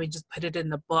something. Let me just put it in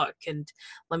the book, and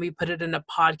let me put it in a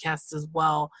podcast as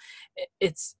well.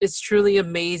 It's truly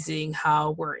amazing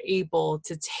how we're able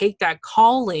to take that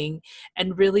calling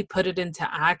and really put it into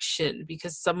action,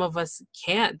 because some of us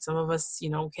can't. Some of us,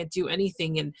 can't do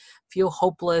anything and feel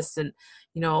hopeless and,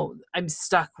 I'm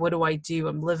stuck. What do I do?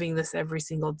 I'm living this every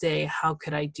single day. How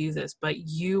could I do this? But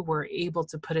you were able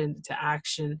to put it into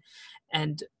action,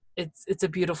 and it's a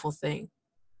beautiful thing.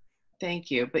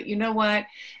 Thank you. But you know what?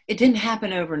 It didn't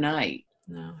happen overnight.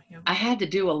 No. Yeah. I had to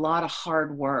do a lot of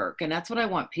hard work. And that's what I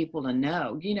want people to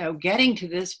know. Getting to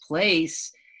this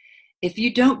place, if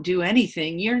you don't do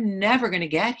anything, you're never going to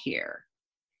get here.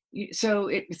 So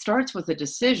it starts with a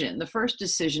decision. The first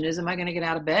decision is, am I going to get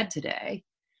out of bed today?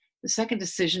 The second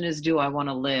decision is, do I want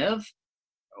to live,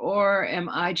 or am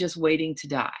I just waiting to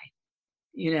die?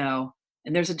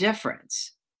 And there's a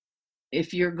difference.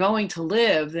 If you're going to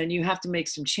live, then you have to make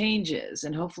some changes,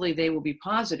 and hopefully they will be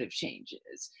positive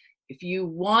changes. If you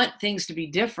want things to be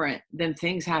different, then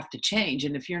things have to change.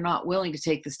 And if you're not willing to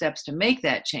take the steps to make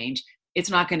that change, it's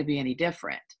not going to be any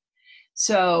different.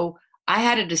 So I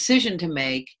had a decision to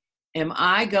make. Am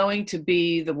I going to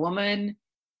be the woman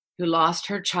who lost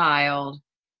her child,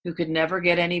 who could never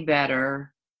get any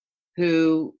better,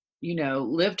 who,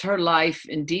 lived her life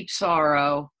in deep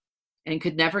sorrow and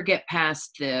could never get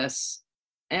past this,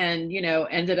 and,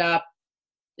 ended up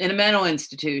in a mental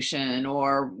institution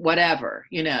or whatever,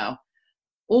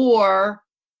 or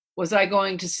was I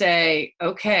going to say,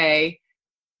 okay,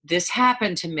 this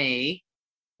happened to me,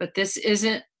 but this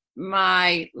isn't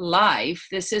my life.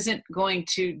 This isn't going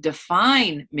to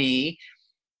define me.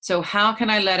 So how can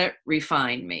I let it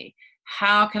refine me?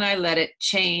 How can I let it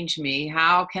change me?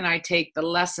 How can I take the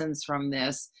lessons from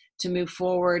this to move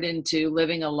forward into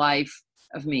living a life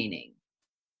of meaning?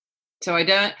 So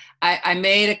I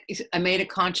made a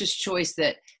conscious choice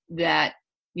that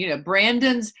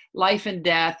Brandon's life and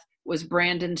death was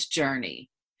Brandon's journey.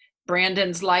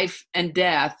 Brandon's life and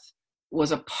death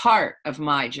was a part of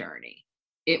my journey.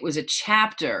 It was a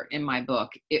chapter in my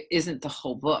book. It isn't the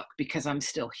whole book, because I'm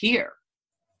still here.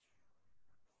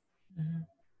 Mm-hmm.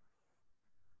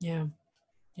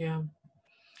 Yeah.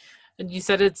 And you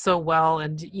said it so well.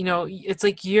 And, it's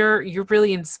like you're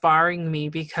really inspiring me,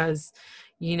 because,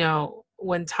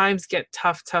 when times get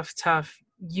tough,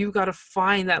 you got to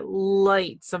find that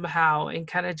light somehow and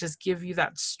kind of just give you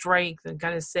that strength and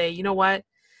kind of say, you know what,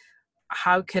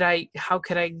 how could I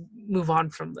move on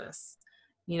from this?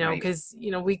 Because,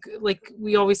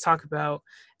 we always talk about,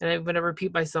 and I'm going to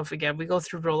repeat myself again, we go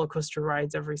through roller coaster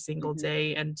rides every single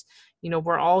day. And,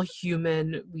 we're all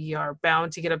human. We are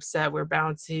bound to get upset. We're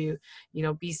bound to,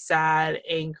 be sad,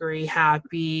 angry,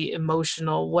 happy,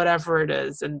 emotional, whatever it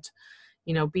is. And,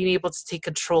 being able to take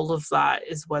control of that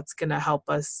is what's going to help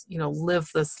us, live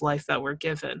this life that we're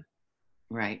given.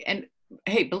 Right. And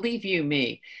hey, believe you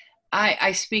me,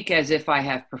 I speak as if I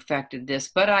have perfected this,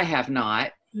 but I have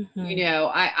not.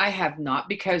 Mm-hmm. I have not,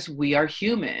 because we are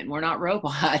human. We're not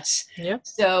robots. Yep.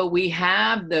 So we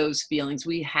have those feelings.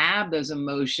 We have those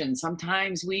emotions.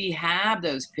 Sometimes we have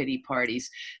those pity parties.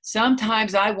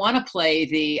 Sometimes I want to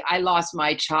play I lost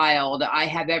my child, I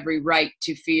have every right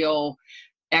to feel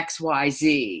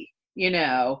XYZ.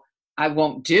 I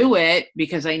won't do it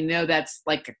because I know that's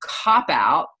like a cop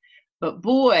out. But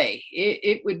boy,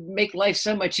 it would make life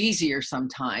so much easier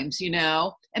sometimes,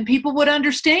 and people would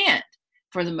understand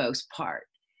for the most part.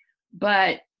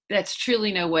 But that's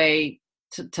truly no way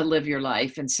to live your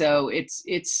life. And so it's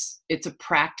a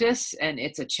practice, and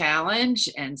it's a challenge.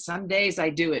 And some days I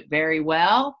do it very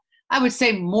well. I would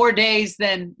say more days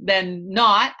than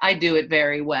not, I do it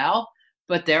very well.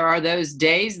 But there are those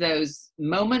days, those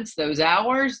moments, those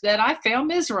hours that I fail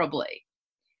miserably.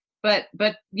 But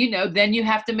then you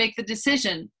have to make the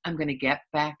decision. I'm going to get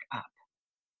back up.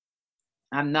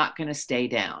 I'm not going to stay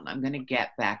down. I'm going to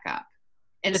get back up.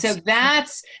 And so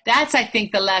that's I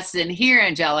think the lesson here,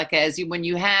 Angelica, is when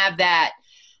you have that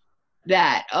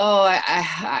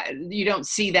you don't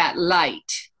see that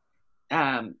light,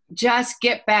 just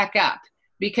get back up.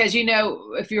 Because,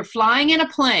 if you're flying in a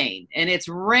plane and it's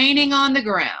raining on the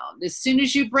ground, as soon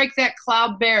as you break that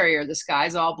cloud barrier, the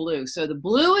sky's all blue. So the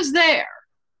blue is there.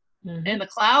 Mm-hmm. And the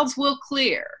clouds will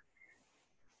clear.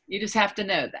 You just have to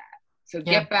know that. So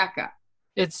get back up.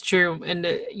 It's true. And,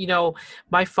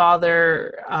 my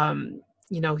father,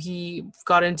 he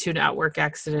got into an at-work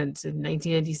accident in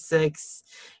 1996.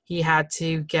 He had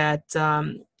to get,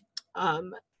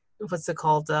 what's it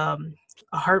called?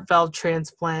 A heart valve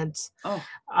transplant. Oh.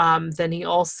 Then he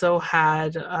also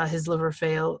had his liver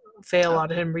fail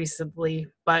on him recently.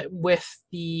 But with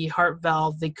the heart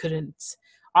valve, they couldn't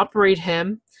operate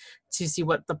him to see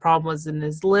what the problem was in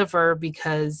his liver,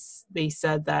 because they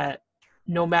said that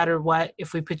no matter what,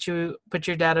 if we put your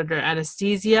dad under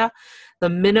anesthesia,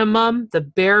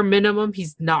 the bare minimum,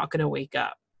 he's not going to wake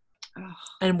up. Oh.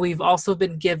 And we've also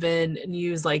been given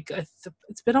news,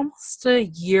 it's been almost a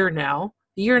year now,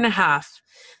 a year and a half.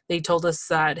 They told us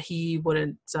that he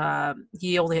wouldn't,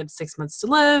 he only had 6 months to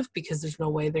live, because there's no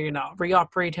way they're going to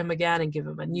reoperate him again and give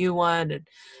him a new one, and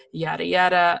yada,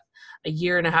 yada. A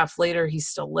year and a half later, he's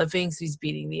still living, so he's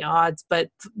beating the odds. But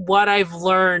what I've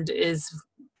learned is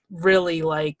really,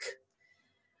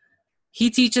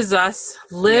 he teaches us,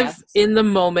 live in the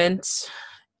moment.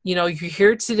 You're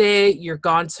here today, you're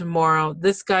gone tomorrow.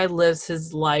 This guy lives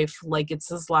his life like it's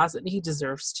his last, and he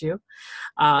deserves to.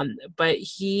 But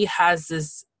he has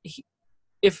this,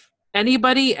 if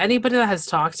anybody that has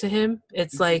talked to him,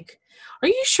 it's like, are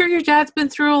you sure your dad's been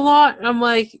through a lot? And I'm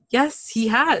like, yes, he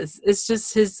has. It's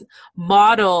just his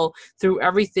model through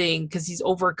everything, because he's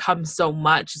overcome so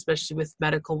much, especially with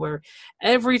medical, where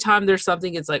every time there's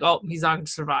something, it's like, oh, he's not going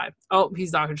to survive. Oh,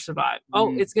 he's not going to survive.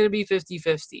 Oh, it's going to be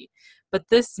 50-50. But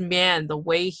this man, the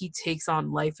way he takes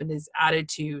on life and his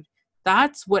attitude,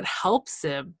 that's what helps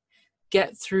him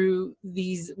get through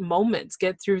these moments,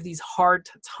 get through these hard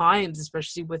times,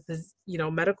 especially with his,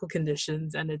 medical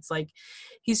conditions. And it's like,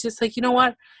 he's just like, you know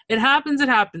what? It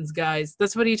happens, guys.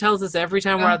 That's what he tells us every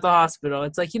time we're at the hospital.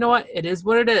 It's like, you know what? It is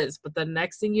what it is. But the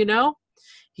next thing you know,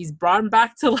 he's brought him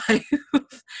back to life.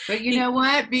 But you know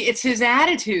what? It's his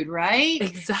attitude, right?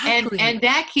 Exactly. And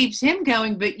that keeps him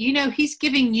going. But, he's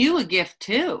giving you a gift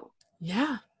too.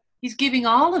 Yeah. He's giving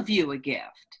all of you a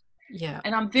gift. Yeah.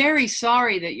 And I'm very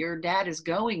sorry that your dad is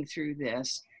going through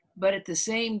this. But at the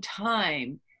same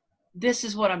time, this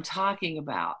is what I'm talking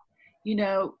about.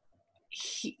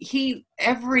 He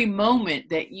every moment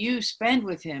that you spend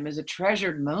with him is a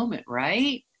treasured moment,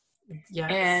 right? Yes.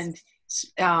 And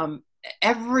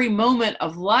every moment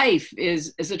of life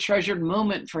is a treasured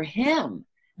moment for him.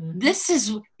 Mm-hmm. This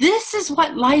is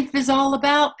what life is all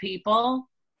about, people.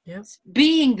 Yes.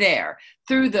 Being there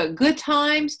through the good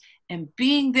times and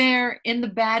being there in the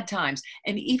bad times.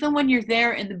 And even when you're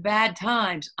there in the bad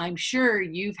times, I'm sure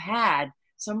you've had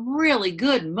some really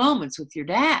good moments with your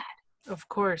dad. Of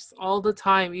course, all the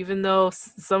time, even though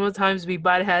sometimes we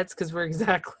butt heads because we're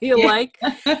exactly alike.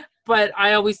 But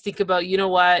I always think about, you know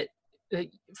what?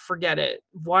 Forget it.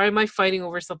 Why am I fighting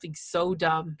over something so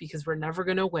dumb? Because we're never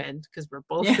going to win, because we're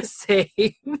both the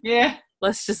same. Yeah.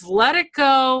 Let's just let it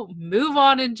go. Move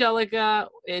on, Angelica.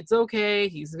 It's okay.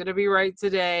 He's going to be right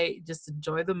today. Just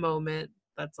enjoy the moment.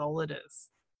 That's all it is.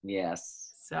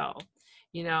 Yes. So,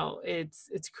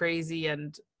 it's crazy.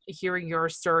 And, hearing your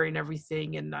story and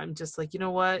everything. And I'm just like, you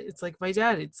know what? It's like my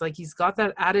dad. It's like he's got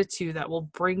that attitude that will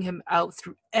bring him out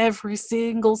through every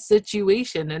single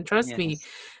situation. And trust me, Yes.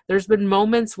 there's been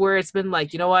moments where it's been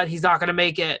like, you know what? He's not going to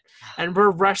make it. And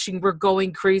we're rushing, we're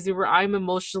going crazy, where I'm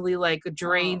emotionally like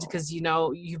drained Oh. because, you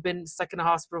know, you've been stuck in a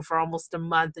hospital for almost a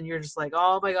month and you're just like,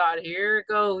 oh my God, here it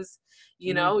goes.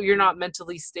 You know, you're not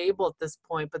mentally stable at this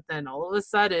point. But then all of a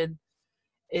sudden,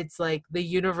 it's like the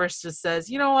universe just says,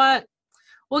 you know what?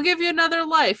 We'll give you another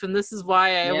life. And this is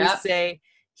why I always Yep. say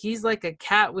he's like a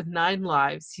cat with 9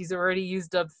 lives. He's already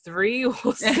used up 3.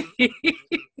 We'll see. We'll see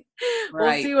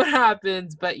Right. what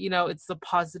happens. But, you know, it's the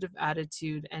positive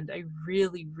attitude. And I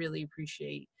really, really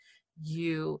appreciate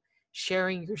you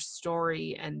sharing your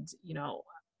story and, you know,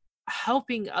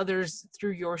 helping others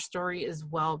through your story as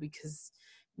well, because,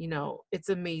 you know, it's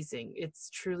amazing. It's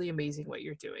truly amazing what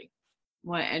you're doing.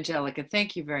 Well, Angelica,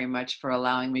 thank you very much for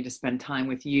allowing me to spend time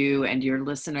with you and your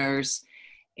listeners.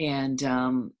 And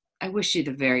I wish you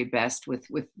the very best with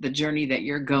the journey that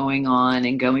you're going on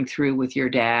and going through with your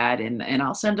dad. And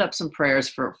I'll send up some prayers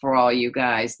for all you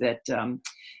guys that,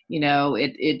 you know,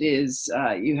 it is,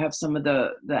 you have some of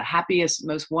the happiest,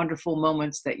 most wonderful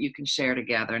moments that you can share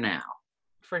together now.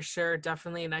 For sure,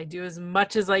 definitely. And I do as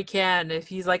much as I can. If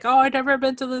he's like, oh, I've never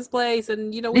been to this place,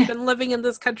 and, you know, we've been living in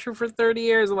this country for 30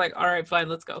 years, I'm like, all right, fine,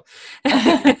 let's go.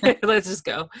 Let's just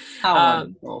go. How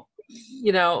wonderful.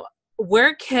 You know,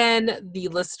 where can the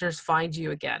listeners find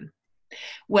you again?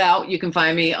 Well, you can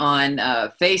find me on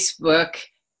Facebook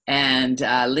and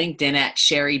LinkedIn at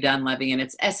Sherrie Dunlevy, and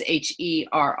it's Sherrie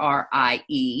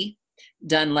Dunlevy,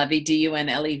 Dunlevy.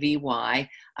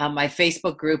 My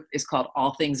Facebook group is called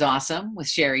All Things Awesome with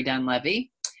Sherrie Dunlevy.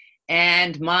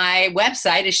 And my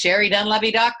website is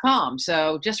sherriedunlevy.com.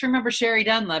 So just remember Sherrie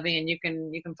Dunlevy and you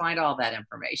can find all that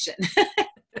information.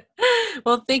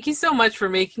 Well, thank you so much for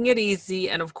making it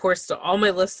easy. And of course, to all my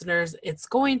listeners, it's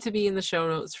going to be in the show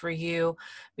notes for you.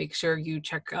 Make sure you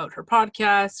check out her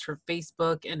podcast, her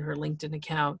Facebook, and her LinkedIn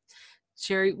account.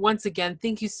 Sherrie, once again,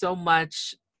 thank you so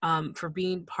much for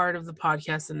being part of the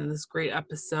podcast and in this great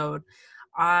episode.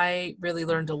 I really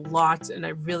learned a lot, and I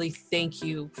really thank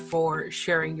you for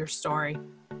sharing your story.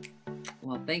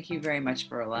 Well, thank you very much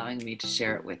for allowing me to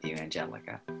share it with you,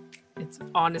 Angelica. It's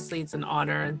an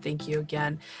honor, and thank you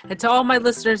again. And to all my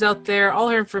listeners out there, all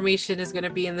her information is going to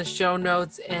be in the show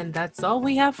notes, and that's all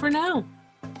we have for now.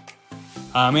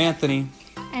 I'm Anthony.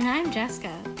 And I'm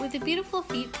Jessica with the Beautiful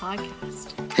Feet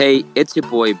podcast. Hey, it's your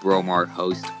boy Bromar,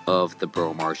 host of The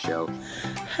Bromar Show.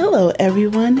 Hello,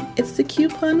 everyone. It's the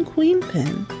Coupon Queen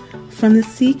Pin from the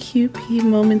CQP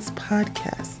Moments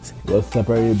podcast. What's up,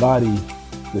 everybody?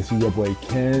 This is your boy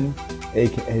Ken,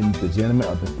 aka the Gentleman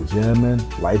of the Gentleman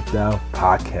Lifestyle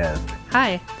Podcast.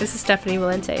 Hi, this is Stephanie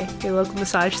Valente, your local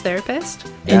massage therapist,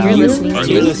 And you're you're listening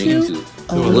listening to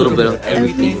a little bit of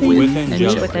everything with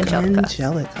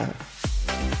Angelica.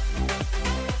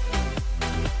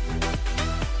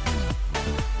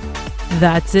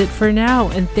 That's it for now,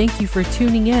 and thank you for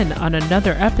tuning in on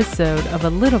another episode of A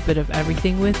Little Bit of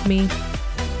Everything with me.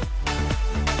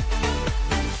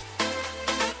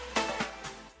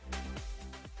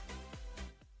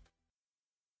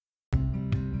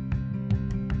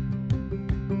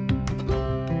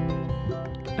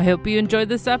 I hope you enjoyed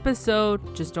this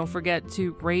episode. Just don't forget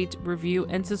to rate, review,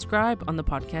 and subscribe on the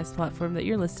podcast platform that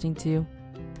you're listening to.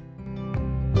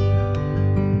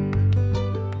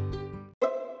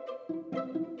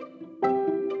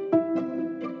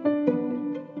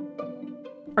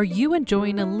 Are you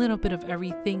enjoying a little bit of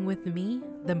everything with me?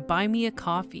 Then buy me a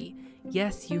coffee.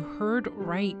 Yes, you heard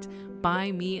right.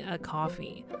 Buy me a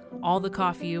coffee. All the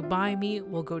coffee you buy me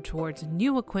will go towards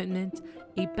new equipment,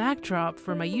 a backdrop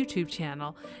for my YouTube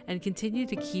channel, and continue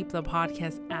to keep the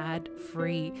podcast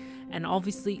ad-free, and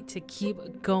obviously to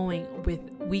keep going with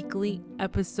weekly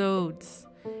episodes.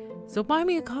 So buy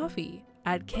me a coffee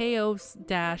at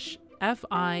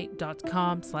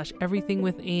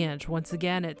ko-fi.com/everythingwithange. Once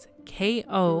again, it's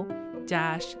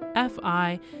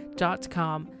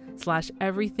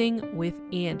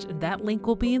ko-fi.com/everythingwithange. And that link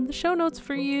will be in the show notes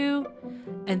for you.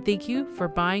 And thank you for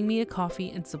buying me a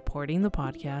coffee and supporting the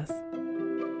podcast.